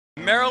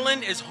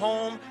Maryland is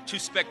home to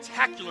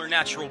spectacular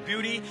natural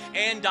beauty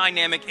and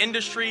dynamic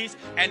industries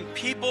and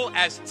people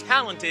as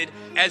talented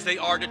as they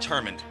are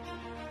determined.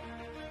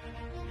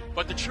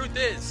 But the truth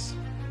is,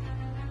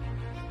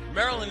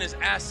 Maryland is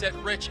asset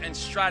rich and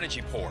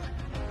strategy poor.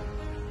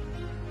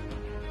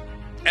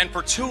 And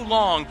for too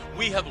long,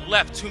 we have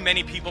left too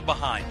many people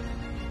behind.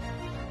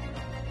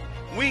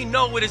 We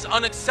know it is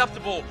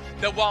unacceptable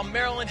that while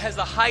Maryland has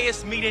the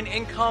highest median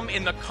income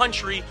in the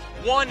country,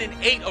 1 in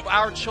 8 of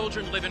our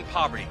children live in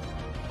poverty.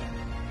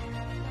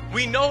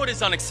 We know it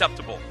is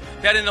unacceptable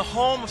that in the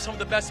home of some of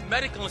the best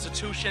medical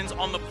institutions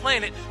on the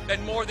planet,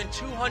 that more than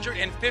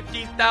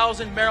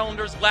 250,000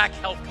 Marylanders lack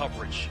health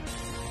coverage.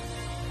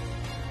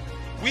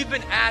 We've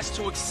been asked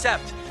to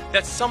accept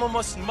that some of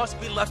us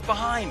must be left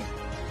behind.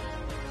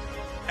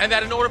 And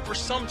that in order for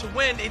some to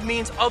win, it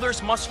means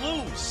others must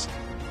lose.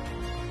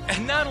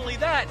 And not only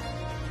that,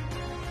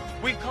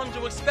 we've come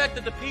to expect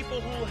that the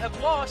people who have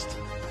lost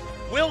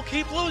will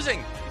keep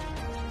losing.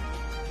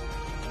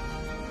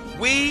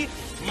 We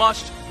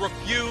must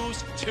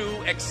refuse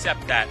to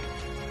accept that.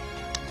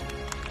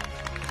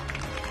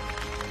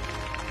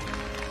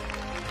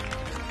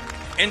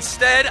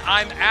 Instead,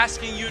 I'm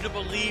asking you to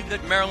believe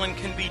that Maryland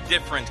can be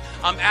different.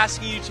 I'm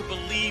asking you to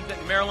believe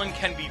that Maryland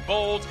can be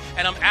bold,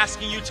 and I'm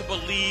asking you to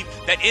believe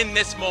that in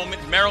this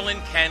moment,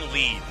 Maryland can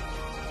lead.